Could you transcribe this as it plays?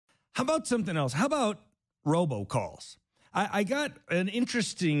How about something else? How about robocalls? I got an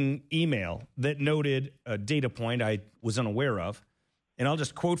interesting email that noted a data point I was unaware of, and I'll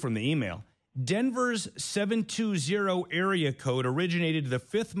just quote from the email. Denver's 720 area code originated the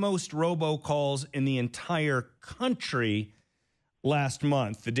fifth most robocalls in the entire country last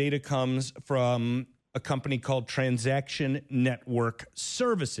month. The data comes from a company called Transaction Network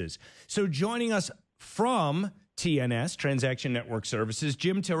Services. So joining us from TNS, Transaction Network Services,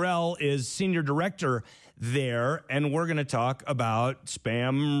 Jim Tyrrell is Senior Director there, and we're going to talk about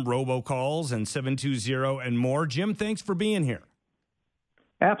spam robocalls and 720 and more. Jim, thanks for being here.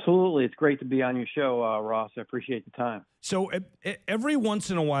 Absolutely. It's great to be on your show, Ross. I appreciate the time. So every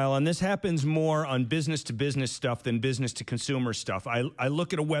once in a while, and this happens more on business-to-business stuff than business-to-consumer stuff, I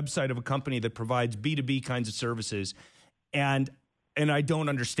look at a website of a company that provides B2B kinds of services, and I don't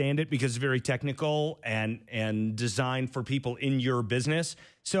understand it because it's very technical and designed for people in your business.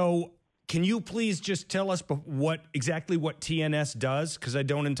 So can you please just tell us exactly what TNS does? Because I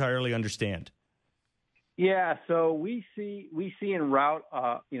don't entirely understand. Yeah, so we see en route,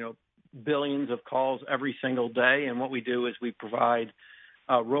 billions of calls every single day, and what we do is we provide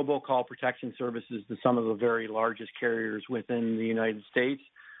robocall protection services to some of the very largest carriers within the United States.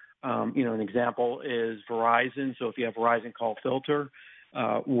 An example is Verizon. So if you have Verizon Call Filter,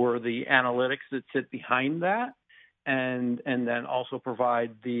 we're the analytics that sit behind that, and then also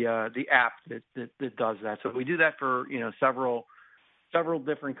provide the app that does that. So we do that for several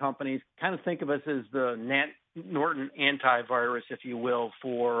different companies. Kind of think of us as the Norton antivirus, if you will,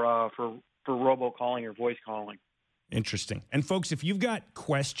 for robocalling or voice calling. Interesting. And folks, if you've got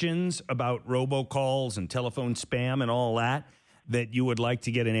questions about robocalls and telephone spam and all that you would like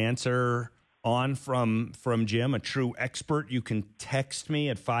to get an answer on from Jim, a true expert, you can text me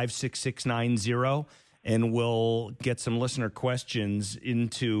at 56690 and we'll get some listener questions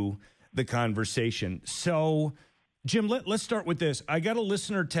into the conversation. So, Jim, let's start with this. I got a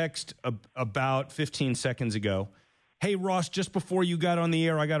listener text about 15 seconds ago. Hey, Ross, just before you got on the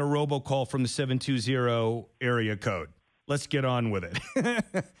air, I got a robocall from the 720 area code. Let's get on with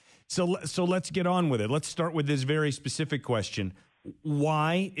it. So let's get on with it. Let's start with this very specific question.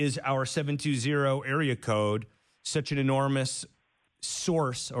 Why is our 720 area code such an enormous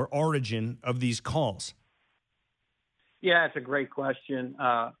source or origin of these calls? Yeah, it's a great question.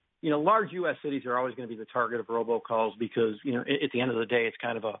 Large U.S. cities are always going to be the target of robocalls because, at the end of the day, it's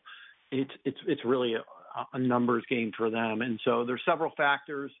kind of it's really a numbers game for them. And so there's several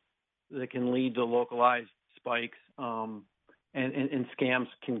factors that can lead to localized spikes, and scams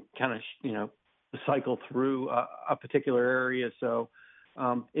can kind of, cycle through a particular area. So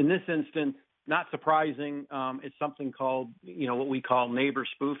in this instance, not surprising, it's something called, what we call neighbor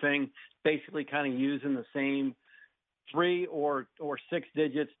spoofing, basically kind of using the same 3 or 6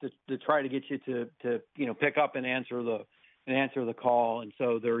 digits to try to get you to pick up and answer the call. And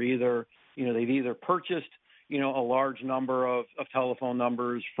so they're either they've either purchased a large number of telephone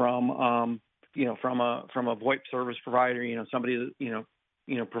numbers from a VoIP service provider, somebody that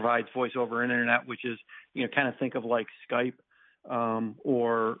provides voice over internet, which is kind of think of like Skype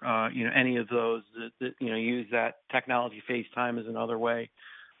or any of those that use that technology. FaceTime is another way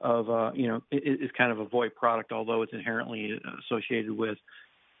of is kind of a VoIP product, although it's inherently associated with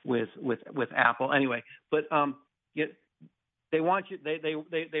Apple. Anyway, but they want you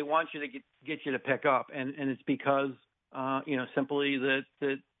they want you to get you to pick up, and it's because simply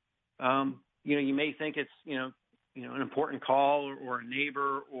that you may think it's an important call or a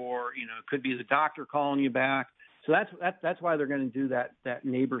neighbor, or it could be the doctor calling you back. So that's why they're going to do that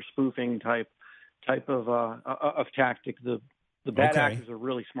neighbor spoofing type of tactic. The bad actors are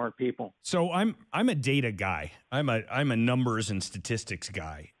really smart people. So I'm a data guy. I'm a numbers and statistics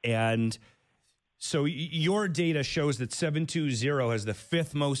guy. And so your data shows that 720 has the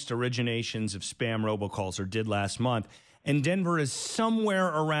fifth most originations of spam robocalls, or did last month. And Denver is somewhere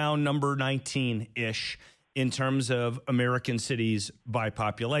around number 19-ish in terms of American cities by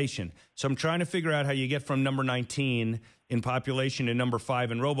population. So I'm trying to figure out how you get from number 19 in population to number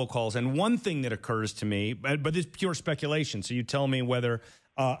 5 in robocalls. And one thing that occurs to me, but it's pure speculation, so you tell me whether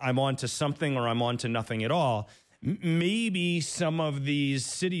I'm on to something or I'm on to nothing at all. Maybe some of these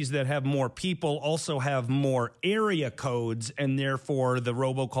cities that have more people also have more area codes, and therefore the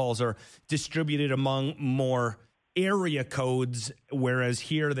robocalls are distributed among more area codes, whereas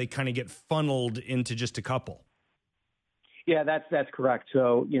here they kind of get funneled into just a couple. Yeah, that's correct.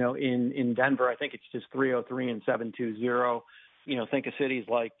 So, in Denver, I think it's just 303 and 720. Think of cities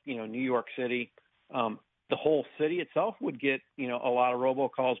like, New York City. The whole city itself would get, a lot of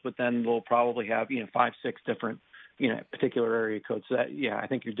robocalls, but then they'll probably have, 5, 6 different particular area code. So that, I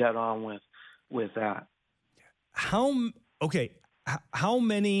think you're dead on with that.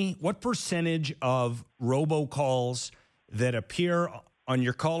 What percentage of robocalls that appear on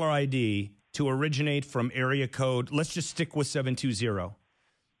your caller ID to originate from area code, let's just stick with 720,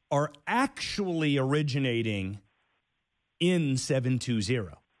 are actually originating in 720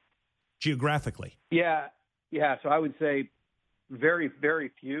 geographically? Yeah. So I would say very,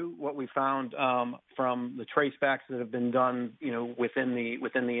 very few. What we found from the tracebacks that have been done, within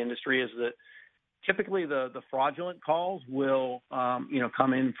the industry is that typically the fraudulent calls will,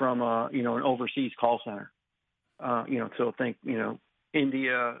 come in from an overseas call center. So think,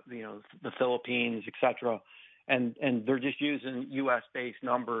 India, the Philippines, et cetera. And they're just using U.S. based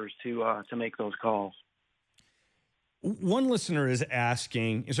numbers to make those calls. One listener is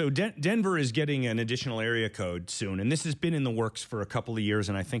asking, so Denver is getting an additional area code soon, and this has been in the works for a couple of years,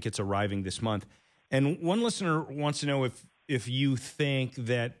 and I think it's arriving this month. And one listener wants to know if you think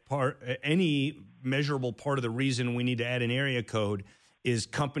that any measurable part of the reason we need to add an area code is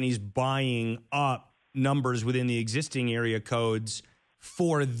companies buying up numbers within the existing area codes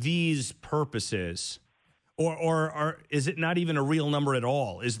for these purposes. Or is it not even a real number at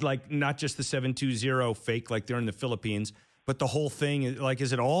all? Is like not just the 720 fake like they're in the Philippines, but the whole thing,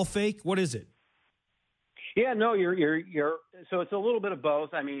 is it all fake? What is it? Yeah, no, you're so it's a little bit of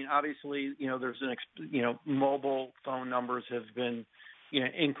both. I mean, obviously, there's mobile phone numbers have been,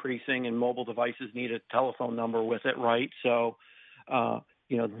 increasing, and mobile devices need a telephone number with it, right? So,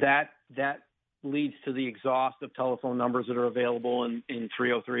 that leads to the exhaust of telephone numbers that are available in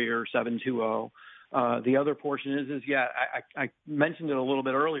 303 or 720. The other portion is I mentioned it a little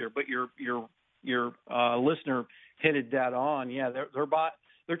bit earlier, but your listener hit it dead on. Yeah,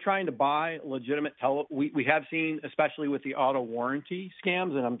 they're trying to buy legitimate we have seen, especially with the auto warranty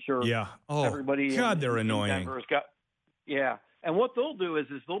scams, and I'm sure everybody they're annoying. Denver has got, and what they'll do is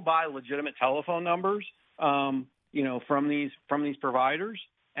they'll buy legitimate telephone numbers, from these providers,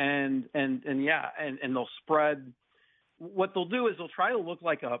 and they'll spread. What they'll do is they'll try to look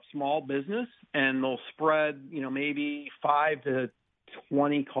like a small business, and they'll spread, maybe 5 to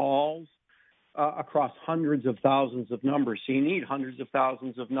 20 calls across hundreds of thousands of numbers. So you need hundreds of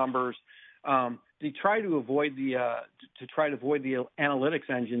thousands of numbers to try to avoid the analytics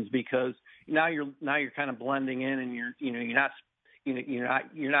engines, because now you're kind of blending in, and you're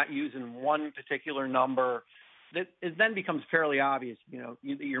not using one particular number. That it then becomes fairly obvious,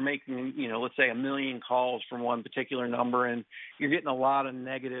 you're making, let's say 1 million calls from one particular number, and you're getting a lot of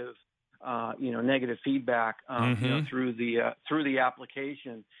negative feedback, through the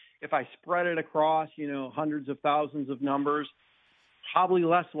application. If I spread it across, hundreds of thousands of numbers, probably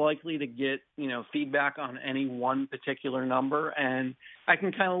less likely to get, feedback on any one particular number. And I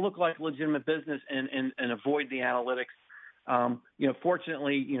can kind of look like legitimate business and avoid the analytics.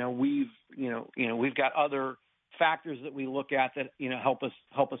 Fortunately, we've got other factors that we look at that help us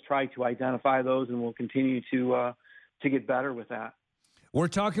try to identify those, and we'll continue to get better with that. We're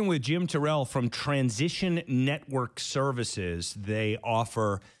talking with Jim Tyrrell from Transition Network Services. They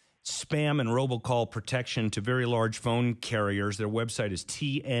offer spam and robocall protection to very large phone carriers. Their website is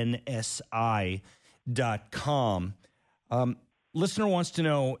tnsi.com. Listener wants to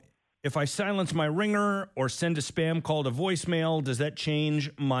know, if I silence my ringer or send a spam call to voicemail, does that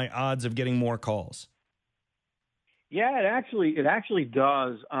change my odds of getting more calls? Yeah, it actually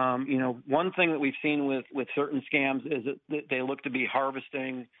does. One thing that we've seen with certain scams is that they look to be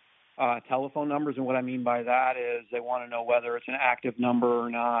harvesting telephone numbers, and what I mean by that is they want to know whether it's an active number or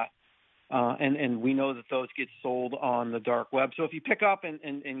not. And we know that those get sold on the dark web. So if you pick up and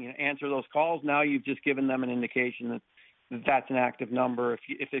answer those calls, now you've just given them an indication that that's an active number.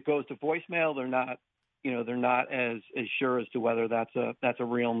 If it goes to voicemail, they're not as sure as to whether that's a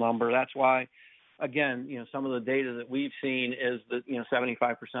real number. That's why, again, some of the data that we've seen is that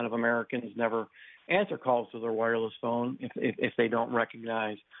 75% of Americans never answer calls to their wireless phone if they don't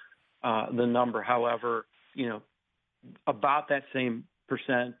recognize the number. However, about that same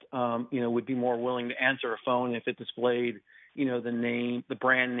percent, would be more willing to answer a phone if it displayed, the name, the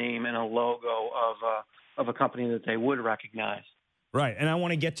brand name, and a logo of a company that they would recognize. Right, and I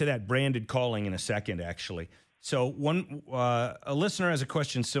want to get to that branded calling in a second, actually. So a listener has a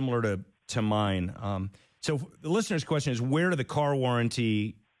question similar to mine. So the listener's question is, where do the car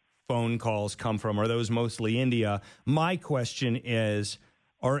warranty phone calls come from? Are those mostly India? My question is,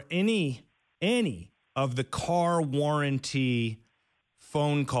 are any of the car warranty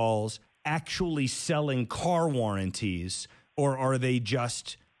phone calls actually selling car warranties, or are they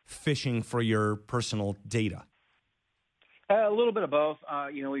just fishing for your personal data? A little bit of both.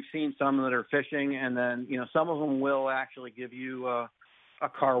 We've seen some that are phishing, and then some of them will actually give you a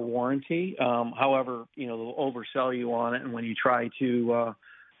car warranty. However, they'll oversell you on it, and when you try to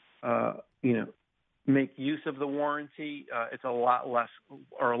make use of the warranty, it's a lot less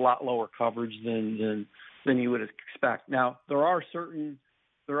or a lot lower coverage than you would expect. Now, there are certain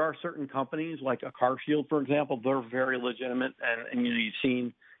companies like a Car Shield, for example. They're very legitimate, and you've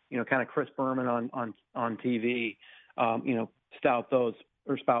seen kind of Chris Berman on TV. Spout those.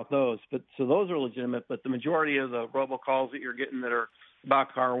 But so those are legitimate. But the majority of the robocalls that you're getting that are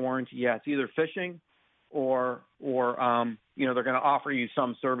about car warranty, yeah, it's either phishing or they're going to offer you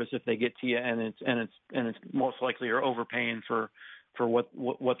some service if they get to you, and it's most likely you're overpaying for what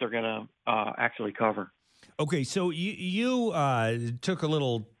they're going to actually cover. Okay, so you took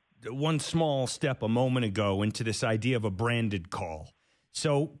one small step a moment ago into this idea of a branded call.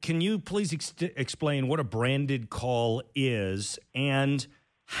 So can you please explain what a branded call is and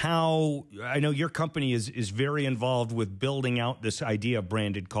how, I know your company is very involved with building out this idea of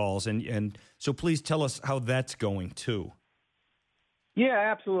branded calls, and so please tell us how that's going too. Yeah,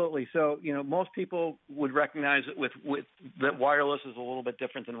 absolutely. So, most people would recognize it with that wireless is a little bit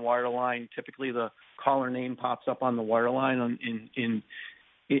different than wireline. Typically the caller name pops up on the wireline in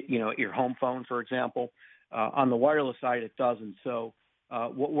your home phone, for example. On the wireless side, it doesn't. So,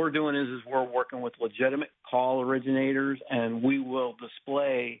 what we're doing is we're working with legitimate call originators, and we will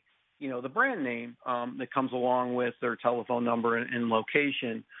display, the brand name that comes along with their telephone number and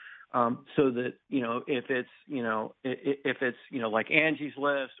location, so that if it's like Angie's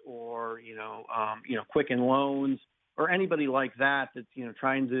List or Quicken Loans or anybody like that that's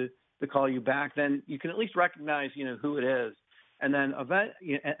trying to call you back, then you can at least recognize who it is, and then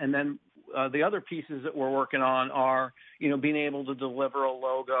the other pieces that we're working on are, being able to deliver a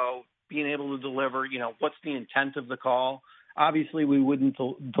logo, being able to deliver, what's the intent of the call. Obviously, we wouldn't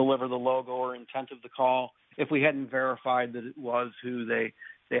deliver the logo or intent of the call if we hadn't verified that it was who they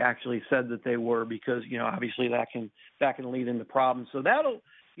actually said that they were, because, obviously that can lead into problems. So that'll,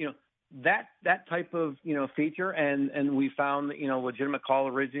 that type of, feature. And we found that, legitimate call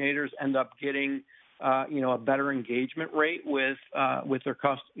originators end up getting, a better engagement rate with their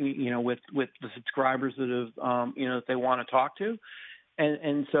with the subscribers that have that they want to talk to,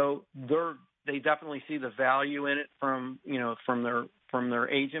 and so they definitely see the value in it from their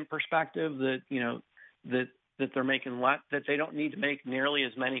agent perspective, that that they're making that they don't need to make nearly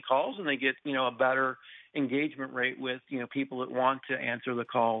as many calls, and they get a better engagement rate with people that want to answer the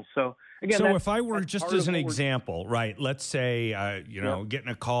calls. So again, if I were just as an example, right? Let's say getting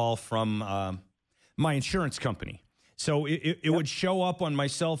a call from my insurance company. So it would show up on my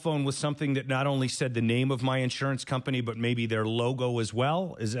cell phone with something that not only said the name of my insurance company, but maybe their logo as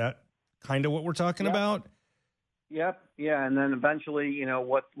well. Is that kind of what we're talking about? Yep. Yeah. And then eventually,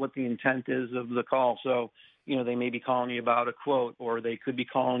 what the intent is of the call. So, they may be calling you about a quote, or they could be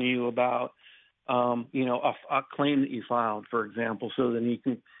calling you about, a claim that you filed, for example. So then you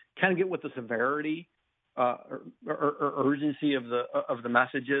can kind of get what the severity or urgency of the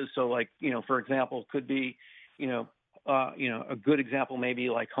messages. So, like, for example, could be, a good example maybe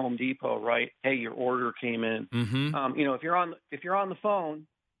like Home Depot, right? Hey, your order came in. Mm-hmm. If you're on the phone,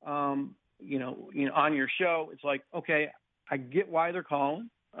 on your show, it's like, okay, I get why they're calling,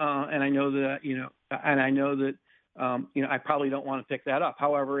 and I know that I probably don't want to pick that up.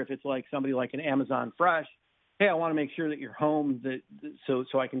 However, if it's like somebody like an Amazon Fresh, hey, I want to make sure that you're home,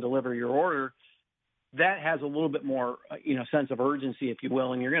 so I can deliver your order. That has a little bit more, sense of urgency, if you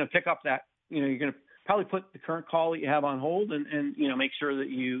will, and you're going to pick up that, you're going to probably put the current call that you have on hold and make sure that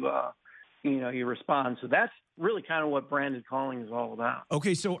you respond. So that's really kind of what branded calling is all about.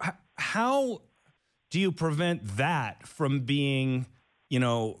 Okay, so how do you prevent that from being,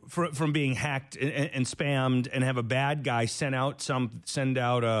 from being hacked and spammed, and have a bad guy send out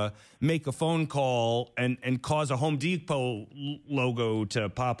make a phone call and cause a Home Depot logo to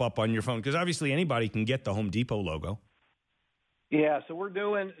pop up on your phone? Because obviously anybody can get the Home Depot logo. Yeah, so what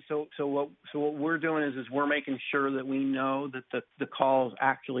we're doing is we're making sure that we know that the call is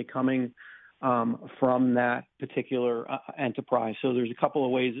actually coming from that particular enterprise. So there's a couple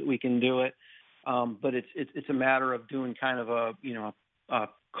of ways that we can do it, but it's a matter of doing kind of a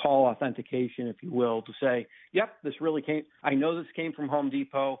call authentication, if you will, to say, yep, I know this came from Home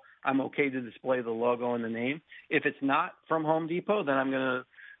Depot. I'm okay to display the logo and the name. If it's not from Home Depot, then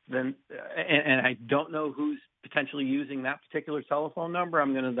and I don't know who's potentially using that particular telephone number,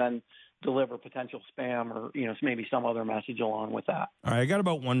 I'm going to then deliver potential spam or maybe some other message along with that. All right, I got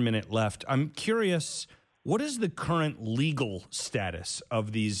about 1 minute left. I'm curious, What is the current legal status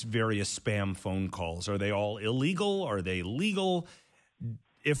of these various spam phone calls? Are they all illegal? Are they legal?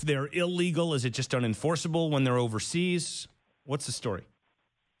 If they're illegal, is it just unenforceable when they're overseas? What's the story?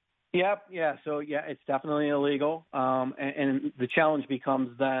 Yep. Yeah. So, yeah, it's definitely illegal. And the challenge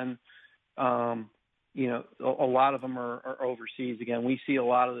becomes then, a lot of them are overseas. Again, we see a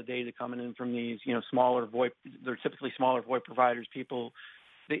lot of the data coming in from these, smaller VoIP. They're typically smaller VoIP providers, people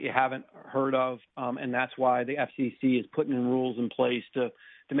that you haven't heard of. And that's why the FCC is putting in rules in place to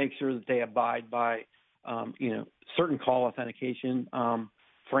make sure that they abide by, certain call authentication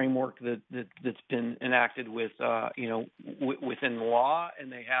framework that's been enacted with, within the law,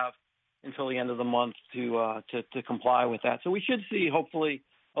 and they have until the end of the month to comply with that. So we should see, hopefully,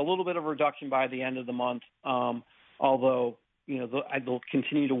 a little bit of reduction by the end of the month, although, they'll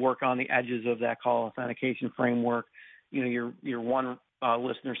continue to work on the edges of that call authentication framework. Your one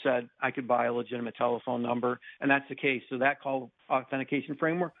listener said, I could buy a legitimate telephone number, and that's the case. So that call authentication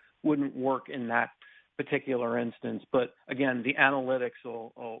framework wouldn't work in that particular instance. But again, the analytics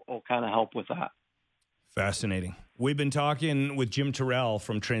will kind of help with that. Fascinating. We've been talking with Jim Tyrrell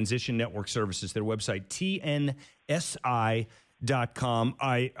from Transition Network Services, their website, TNSI.com.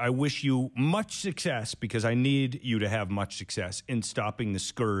 I wish you much success, because I need you to have much success in stopping the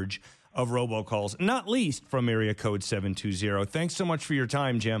scourge of robocalls, not least from area code 720. Thanks so much for your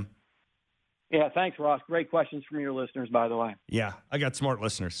time, Jim. Yeah, thanks, Ross. Great questions from your listeners, by the way. Yeah, I got smart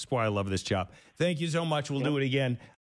listeners. That's why I love this job. Thank you so much. We'll do it again.